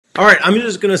All right, I'm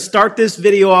just going to start this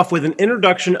video off with an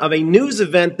introduction of a news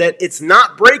event that it's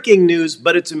not breaking news,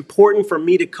 but it's important for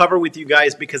me to cover with you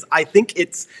guys because I think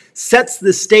it sets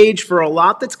the stage for a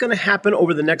lot that's going to happen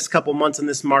over the next couple months in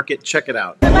this market. Check it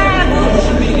out.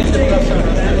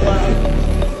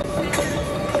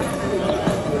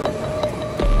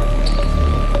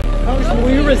 Congressman,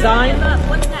 will you resign?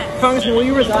 Congressman, will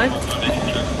you resign?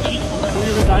 Will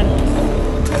you resign?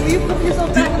 Will you put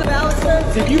yourself back on the ballot,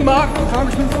 sir? Did you mock the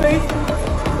congressman's face?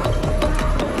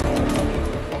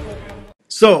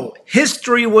 So,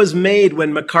 history was made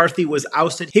when McCarthy was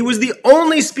ousted. He was the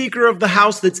only Speaker of the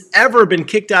House that's ever been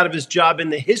kicked out of his job in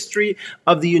the history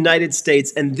of the United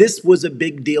States. And this was a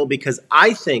big deal because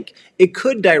I think it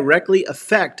could directly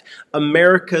affect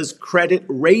America's credit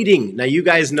rating. Now, you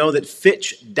guys know that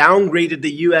Fitch downgraded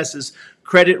the U.S.'s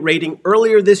credit rating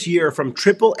earlier this year from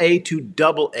AAA to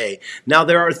AA. Now,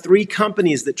 there are three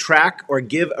companies that track or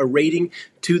give a rating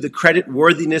to the credit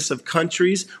worthiness of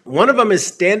countries. One of them is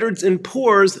Standard &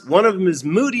 Poor's, one of them is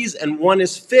Moody's, and one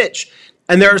is Fitch.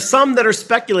 And there are some that are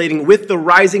speculating with the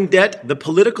rising debt, the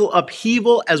political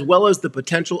upheaval, as well as the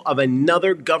potential of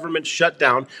another government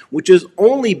shutdown, which has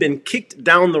only been kicked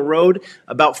down the road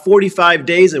about 45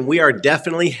 days, and we are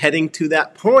definitely heading to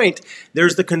that point.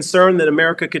 There's the concern that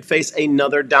America could face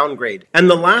another downgrade. And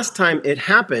the last time it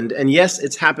happened, and yes,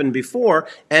 it's happened before,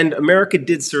 and America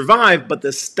did survive, but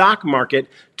the stock market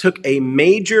took a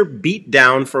major beat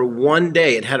down for one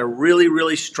day. It had a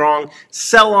really strong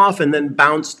sell-off and then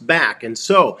bounced back. And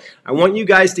so I want you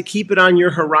guys to keep it on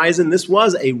your horizon. This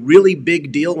was a really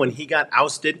big deal when he got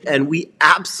ousted, and we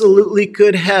absolutely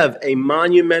could have a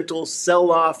monumental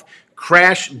sell-off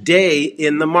crash day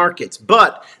in the markets.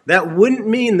 But that wouldn't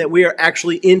mean that we are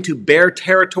actually into bear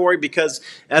territory because,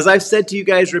 as I've said to you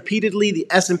guys repeatedly, the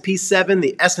S&P 7,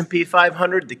 the S&P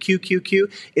 500, the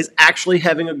QQQ is actually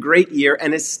having a great year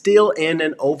and is still in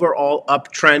an overall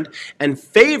uptrend and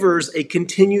favors a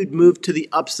continued move to the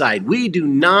upside. We do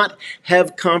not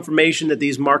have confirmation that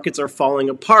these markets are falling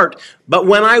apart, but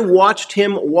when I watched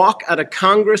him walk out of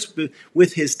Congress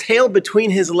with his tail between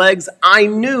his legs, I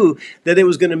knew that it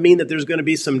was going to mean that there's going to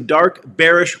be some dark,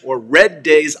 bearish, or red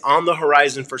days on the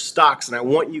horizon for stocks, and I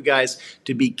want you guys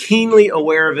to be keenly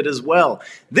aware of it as well.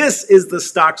 This is the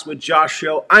Stocks with Josh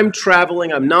show. I'm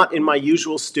traveling. I'm not in my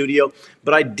usual studio,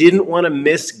 but I didn't want to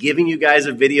miss giving you guys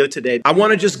a video today. I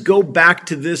want to just go back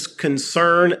to this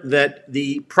concern that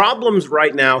the problems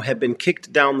right now have been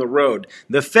kicked down the road.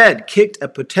 The Fed kicked a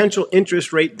potential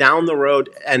interest rate down the road,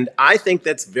 and I think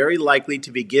that's very likely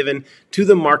to be given to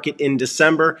the market in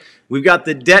December. We've got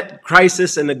the debt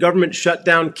crisis and the government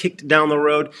shutdown kicked down the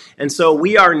road, and so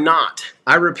we are not,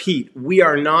 I repeat, we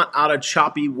are not out of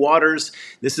choppy waters.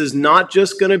 This is not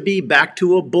just going to be back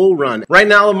to a bull run. Right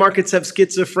now, the markets have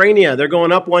schizophrenia. They're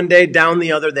going up one day, down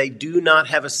the other. They do not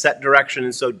have a set direction,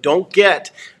 and so don't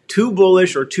get too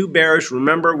bullish or too bearish.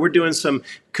 Remember, we're doing some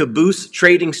caboose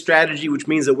trading strategy, which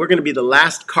means that we're going to be the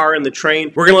last car in the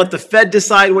train. We're going to let the Fed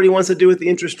decide what he wants to do with the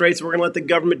interest rates. We're going to let the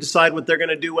government decide what they're going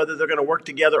to do, whether they're going to work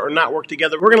together or not work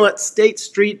together. We're going to let State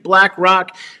Street,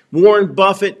 BlackRock, Warren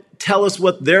Buffett tell us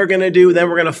what they're going to do. Then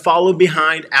we're going to follow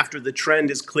behind after the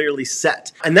trend is clearly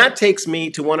set. And that takes me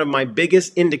to one of my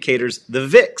biggest indicators, the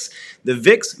VIX. The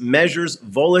VIX measures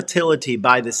volatility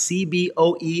by the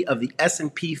CBOE of the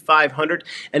S&P 500,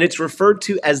 and it's referred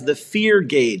to as the fear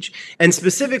gauge. And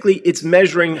specifically, it's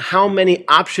measuring how many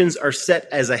options are set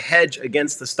as a hedge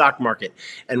against the stock market.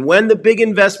 And when the big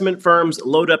investment firms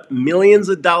load up millions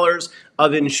of dollars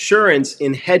of insurance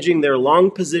in hedging their long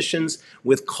positions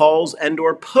with calls and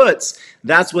or puts,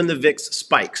 that's when the VIX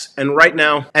spikes. And right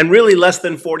now, and really less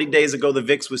than 40 days ago, the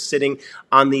VIX was sitting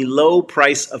on the low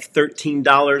price of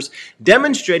 $13,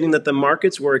 demonstrating that the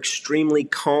markets were extremely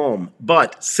calm.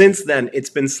 But since then,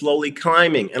 it's been slowly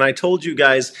climbing. And I told you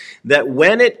guys that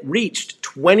when it reached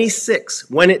 26,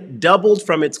 when it doubled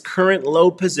from its current low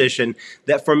position,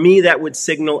 that for me, that would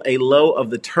signal a low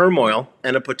of the turmoil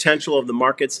and a potential of the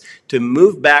markets to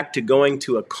move back to going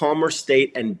to a calmer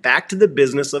state and back to the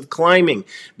business of climbing.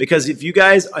 Because if you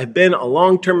guys have been a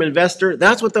long-term investor,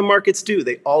 that's what the markets do.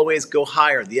 They always go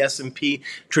higher. The S&P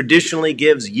traditionally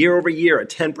gives year over year a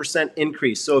 10%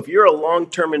 increase. So if you're a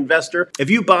long-term investor, if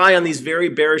you buy on these very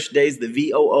bearish days, the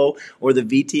VOO or the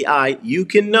VTI, you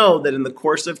can know that in the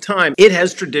course of time, it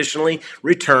has traditionally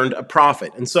returned a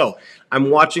profit. And so I'm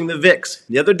watching the VIX.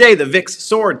 The other day, the VIX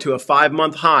soared to a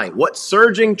 5-month high. What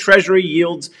surging treasury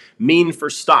yields mean for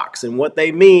stocks, and what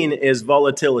they mean is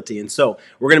volatility. And so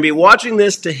we're going to be watching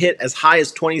this to hit as high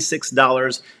as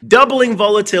 $26, doubling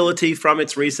volatility from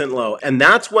its recent low. And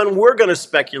that's when we're going to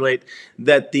speculate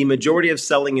that the majority of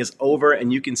selling is over.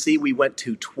 And you can see we went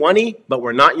to 20, but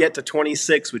we're not yet to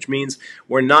 26, which means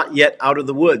we're not yet out of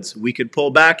the woods. We could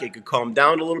pull back, it could calm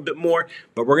down a little bit more,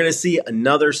 but we're going to see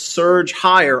another surge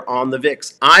higher on the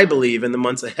VIX, I believe, in the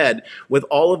months ahead with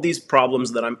all of these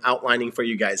problems that I'm outlining for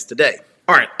you guys today.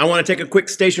 All right, I want to take a quick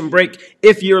station break.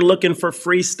 If you're looking for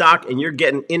free stock and you're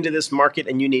getting into this market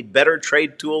and you need better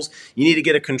trade tools, you need to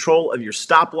get a control of your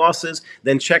stop losses,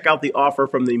 then check out the offer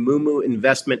from the Moomoo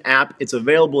Investment app. It's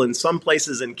available in some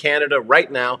places in Canada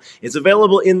right now. It's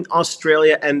available in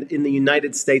Australia, and in the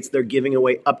United States, they're giving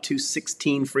away up to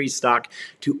 16 free stock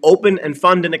to open and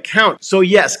fund an account. So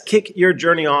yes, kick your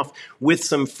journey off with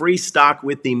some free stock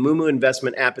with the Moomoo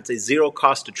Investment app. It's a zero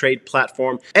cost to trade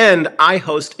platform, and I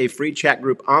host a free chat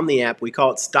group on the app. We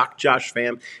call it Stock Josh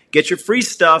Fam. Get your free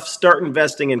stuff, start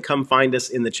investing, and come find us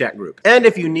in the chat group. And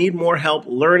if you need more help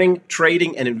learning,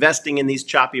 trading, and investing in these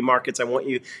choppy markets, I want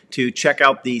you to check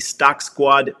out the Stock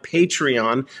Squad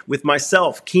Patreon with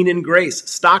myself, Keenan Grace,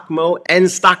 Stock Mo,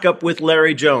 and Stock Up with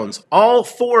Larry Jones. All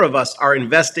four of us are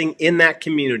investing in that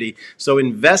community, so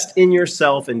invest in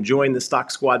yourself and join the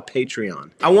Stock Squad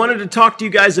Patreon. I wanted to talk to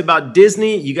you guys about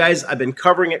Disney. You guys, I've been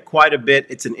covering it quite a bit.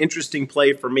 It's an interesting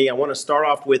play for me. I want to start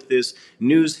off with this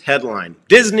news headline.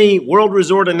 Disney World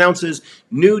Resort announces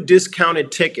new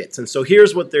discounted tickets. And so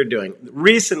here's what they're doing.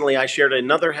 Recently, I shared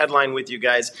another headline with you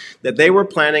guys that they were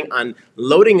planning on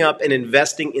loading up and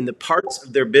investing in the parts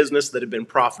of their business that have been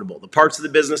profitable. The parts of the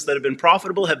business that have been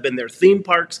profitable have been their theme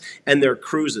parks and their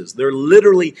cruises. They're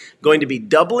literally going to be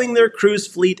doubling their cruise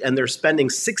fleet, and they're spending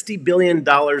 $60 billion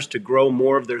to grow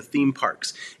more of their theme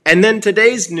parks. And then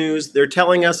today's news, they're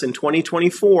telling us in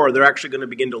 2024, they're actually going to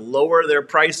begin to lower their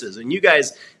prices. And you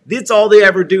guys, that's all they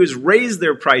ever do is raise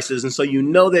their prices, and so you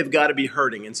know they've got to be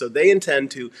hurting. And so they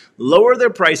intend to lower their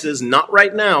prices, not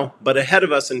right now, but ahead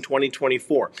of us in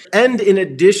 2024. And in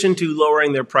addition to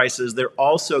lowering their prices, they're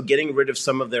also getting rid of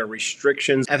some of their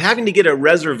restrictions of having to get a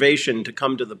reservation to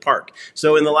come to the park.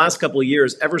 So in the last couple of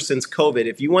years, ever since COVID,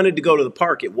 if you wanted to go to the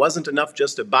park, it wasn't enough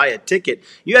just to buy a ticket.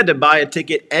 You had to buy a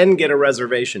ticket and get a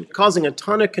reservation, causing a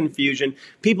ton of confusion.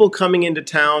 People coming into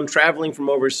town, traveling from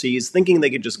overseas, thinking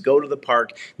they could just go to the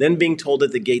park, then being told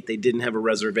at the gate they didn't have a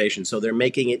reservation. So they're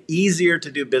making it easier to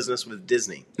do business with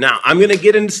Disney. Now, I'm going to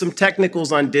get into some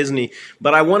technicals on Disney,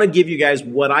 but I want to give you guys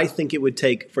what I think it would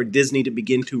take for Disney to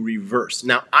begin to reverse.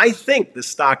 Now, I think the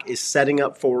stock is setting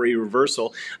up for a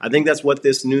reversal. I think that's what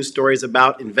this news story is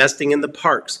about, investing in the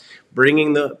parks,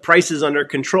 bringing the prices under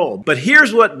control. But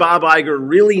here's what Bob Iger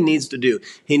really needs to do.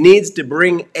 He needs to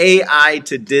bring AI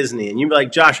to Disney. And you'd be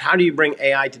like, Josh, how do you bring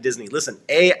AI to Disney? Listen,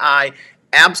 AI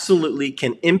absolutely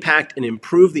can impact and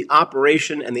improve the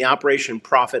operation and the operation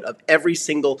profit of every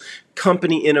single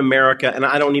company in America. And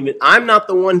I'm not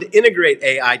the one to integrate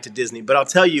AI to Disney, but I'll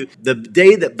tell you, the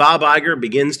day that Bob Iger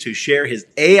begins to share his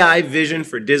AI vision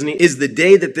for Disney is the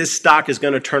day that this stock is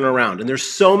going to turn around. And there's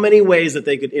so many ways that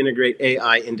they could integrate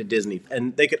AI into Disney,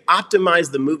 and they could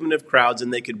optimize the movement of crowds,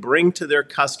 and they could bring to their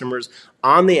customers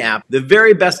on the app the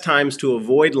very best times to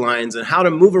avoid lines and how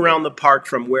to move around the park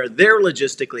from where they're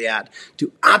logistically at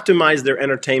to optimize their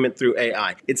entertainment through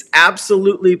AI. It's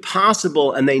absolutely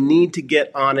possible, and they need to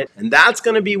get on it. And that's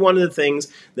going to be one of the things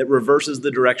that reverses the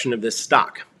direction of this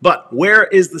stock. But where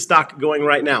is the stock going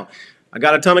right now? I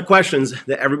got a ton of questions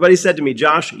that everybody said to me,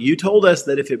 Josh, you told us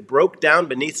that if it broke down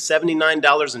beneath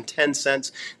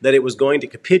 $79.10, that it was going to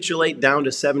capitulate down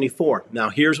to 74.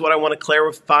 Now, here's what I want to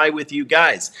clarify with you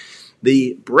guys.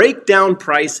 The breakdown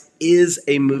price is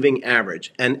a moving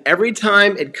average, and every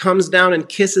time it comes down and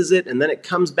kisses it and then it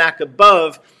comes back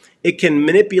above, it can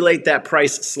manipulate that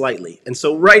price slightly. And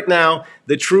so right now,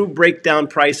 the true breakdown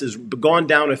price has gone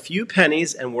down a few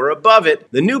pennies and we're above it.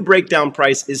 The new breakdown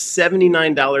price is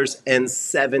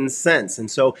 $79.07.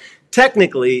 And so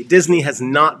technically, Disney has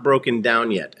not broken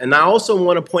down yet. And I also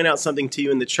want to point out something to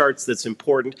you in the charts that's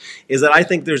important, is that I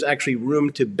think there's actually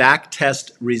room to back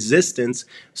test resistance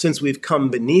since we've come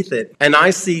beneath it. And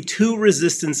I see two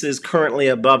resistances currently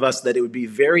above us that it would be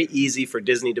very easy for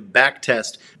Disney to back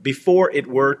test before it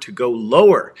were to go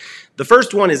lower. The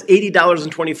first one is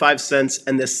 $80.25,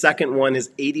 and the second one is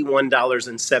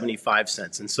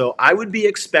 $81.75. And so I would be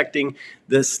expecting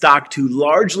the stock to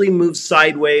largely move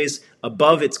sideways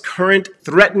above its current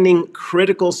threatening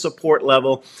critical support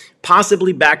level,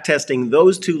 possibly backtesting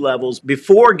those two levels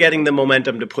before getting the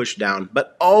momentum to push down.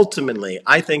 But ultimately,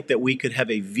 I think that we could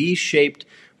have a V-shaped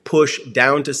push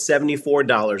down to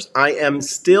 $74. I am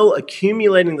still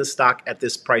accumulating the stock at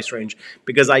this price range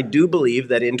because I do believe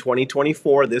that in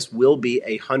 2024 this will be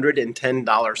a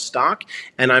 $110 stock,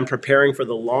 and I'm preparing for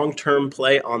the long-term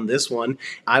play on this one.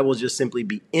 I will just simply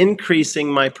be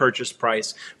increasing my purchase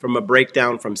price from a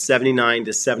breakdown from $79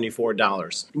 to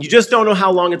 $74. You just don't know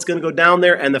how long it's going to go down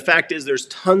there, and the fact is there's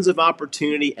tons of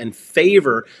opportunity and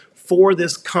favor for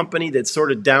this company that's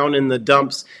sort of down in the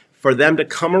dumps, for them to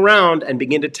come around and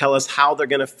begin to tell us how they're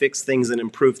going to fix things and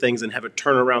improve things and have a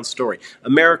turnaround story.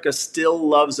 America still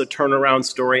loves a turnaround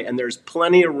story, and there's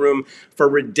plenty of room for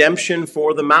redemption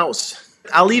for the mouse.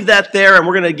 I'll leave that there, and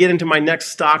we're going to get into my next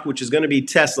stock, which is going to be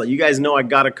Tesla. You guys know I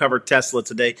got to cover Tesla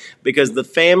today because the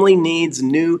family needs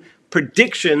new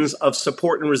predictions of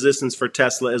support and resistance for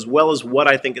Tesla, as well as what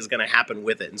I think is going to happen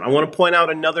with it. I want to point out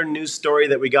another news story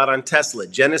that we got on Tesla.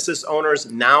 Genesis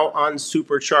owners now on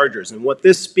superchargers. And what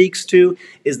this speaks to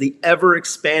is the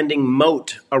ever-expanding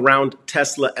moat around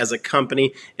Tesla as a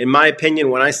company. In my opinion,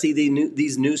 when I see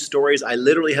these news stories, I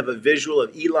literally have a visual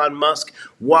of Elon Musk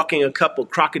walking a couple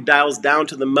crocodiles down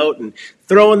to the moat and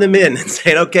throwing them in and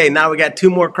saying, okay, now we got 2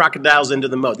 more crocodiles into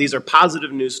the moat. These are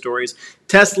positive news stories.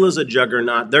 Tesla's a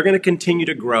juggernaut. They're going to continue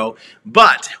to grow.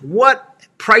 But what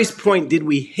price point did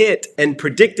we hit and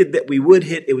predicted that we would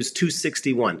hit? It was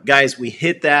 261. Guys, we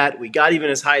hit that. We got even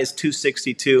as high as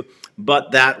 262,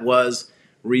 but that was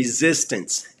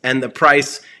resistance. And the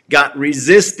price got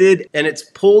resisted, and it's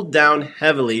pulled down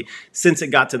heavily since it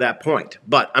got to that point.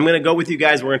 But I'm going to go with you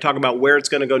guys. We're going to talk about where it's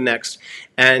going to go next.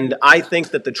 And I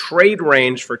think that the trade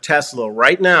range for Tesla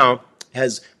right now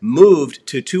has moved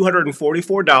to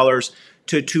 $244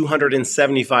 to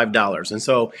 $275. And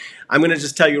so I'm going to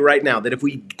just tell you right now that if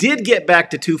we did get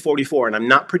back to 244, and I'm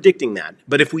not predicting that,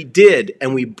 but if we did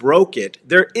and we broke it,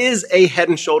 there is a Head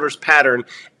and Shoulders pattern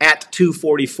at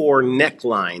 244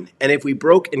 neckline. And if we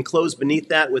broke and closed beneath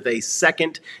that with a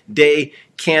second day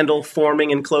candle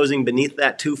forming and closing beneath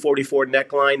that 244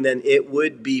 neckline, then it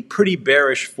would be pretty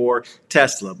bearish for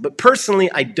Tesla. But personally,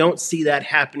 I don't see that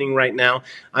happening right now.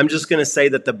 I'm just going to say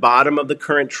that the bottom of the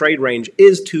current trade range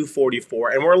is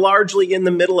 244, and we're largely in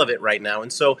the middle of it right now.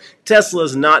 And so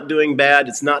Tesla's not doing bad.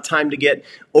 It's not time to get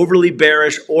overly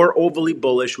bearish or overly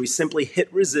bullish. We simply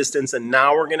hit resistance, and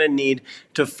now we're going to need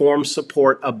to form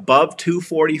support above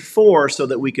 244 so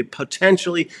that we could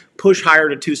potentially push higher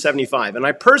to 275. And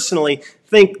I personally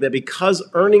think that because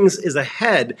earnings is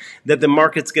ahead, that the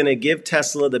market's going to give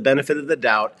Tesla the benefit of the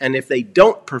doubt, and if they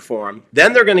don't perform,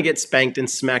 then they're going to get spanked and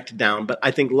smacked down. But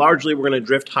I think largely we're going to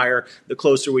drift higher the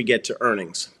closer we get to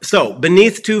earnings. So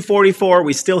beneath 244,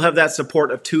 we still have that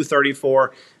support of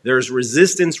 234. There's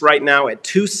resistance right now at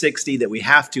 260 that we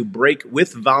have to break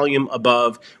with volume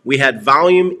above. We had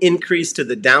volume increase to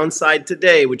the downside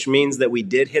today, which means that we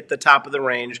did hit the top of the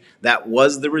range. That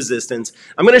was the resistance.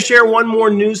 I'm going to share one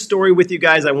more news story with you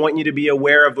guys I want you to be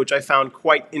aware of, which I found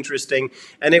quite interesting.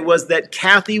 And it was that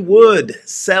Cathie Wood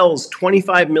sells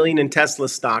 $25 million in Tesla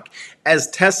stock as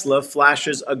Tesla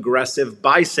flashes aggressive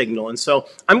buy signal. And so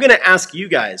I'm going to ask you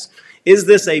guys, is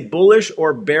this a bullish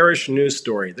or bearish news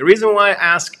story? The reason why I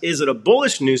ask, is it a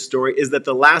bullish news story, is that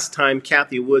the last time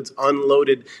Cathie Woods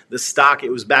unloaded the stock,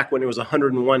 it was back when it was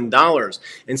 $101.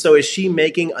 And so is she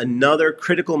making another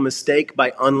critical mistake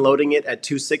by unloading it at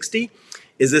 260?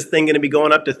 Is this thing going to be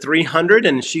going up to 300?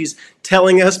 And she's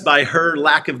telling us by her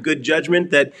lack of good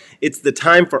judgment that it's the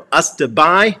time for us to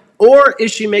buy? Or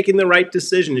is she making the right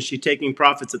decision? Is she taking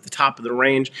profits at the top of the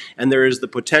range, and there is the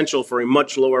potential for a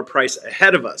much lower price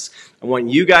ahead of us? I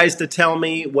want you guys to tell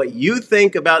me what you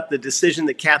think about the decision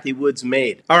that Cathie Woods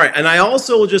made. All right, and I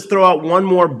also will just throw out one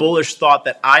more bullish thought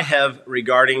that I have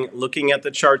regarding looking at the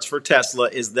charts for Tesla,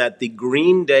 is that the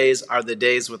green days are the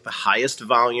days with the highest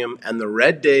volume, and the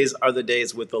red days are the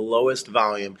days with the lowest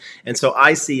volume. And so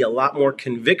I see a lot more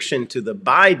conviction to the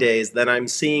buy days than I'm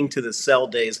seeing to the sell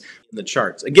days in the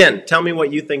charts. Again, tell me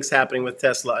what you think's happening with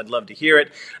Tesla. I'd love to hear it.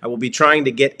 I will be trying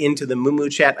to get into the Moomoo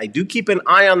chat. I do keep an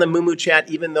eye on the Moomoo chat,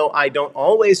 even though I don't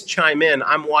always chime in.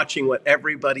 I'm watching what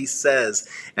everybody says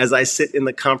as I sit in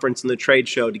the conference and the trade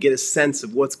show to get a sense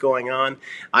of what's going on.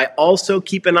 I also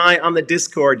keep an eye on the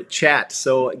Discord chat.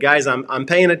 So guys, I'm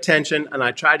paying attention, and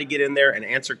I try to get in there and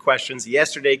answer questions.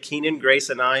 Yesterday, Keenan, Grace,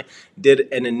 and I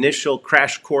did an initial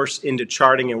crash course into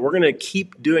charting, and we're going to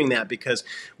keep doing that because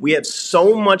we have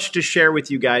so much to share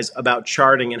with you guys guys about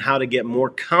charting and how to get more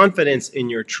confidence in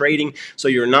your trading so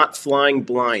you're not flying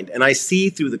blind. And I see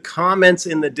through the comments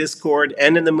in the Discord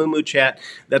and in the Moomoo chat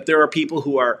that there are people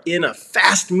who are in a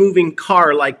fast-moving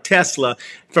car like Tesla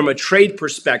from a trade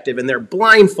perspective, and they're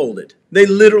blindfolded. They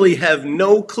literally have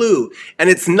no clue, and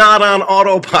it's not on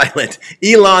autopilot.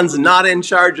 Elon's not in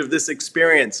charge of this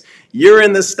experience. You're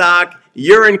in the stock,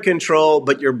 you're in control,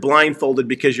 but you're blindfolded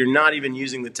because you're not even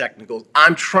using the technicals.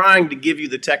 I'm trying to give you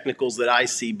the technicals that I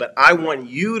see, but I want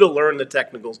you to learn the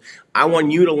technicals. I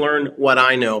want you to learn what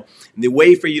I know. And the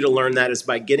way for you to learn that is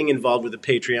by getting involved with the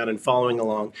Patreon and following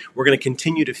along. We're going to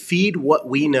continue to feed what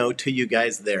we know to you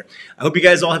guys there. I hope you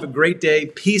guys all have a great day.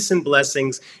 Peace and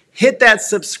blessings. Hit that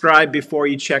subscribe before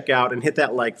you check out and hit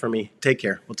that like for me. Take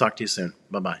care. We'll talk to you soon.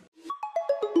 Bye-bye.